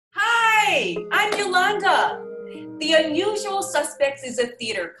Hi, I'm Yolanda. The Unusual Suspects is a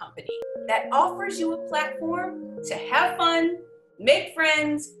theater company that offers you a platform to have fun, make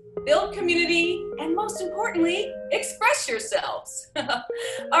friends, build community, and most importantly, express yourselves.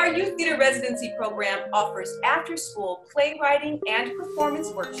 Our youth theater residency program offers after-school playwriting and performance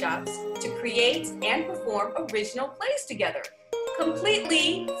workshops to create and perform original plays together,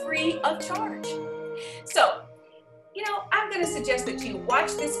 completely free of charge. So, I'm going to suggest that you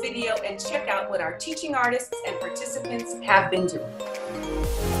watch this video and check out what our teaching artists and participants have been doing.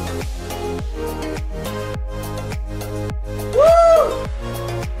 Woo!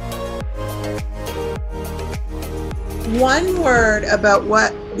 One word about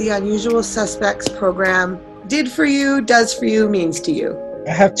what the Unusual Suspects program did for you, does for you, means to you.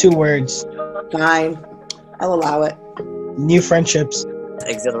 I have 2 words. Fine. I'll allow it. New friendships.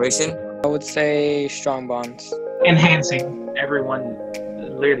 Exhilaration. I would say strong bonds. Enhancing. Everyone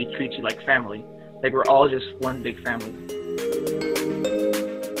literally treats you like family. Like we're all just one big family.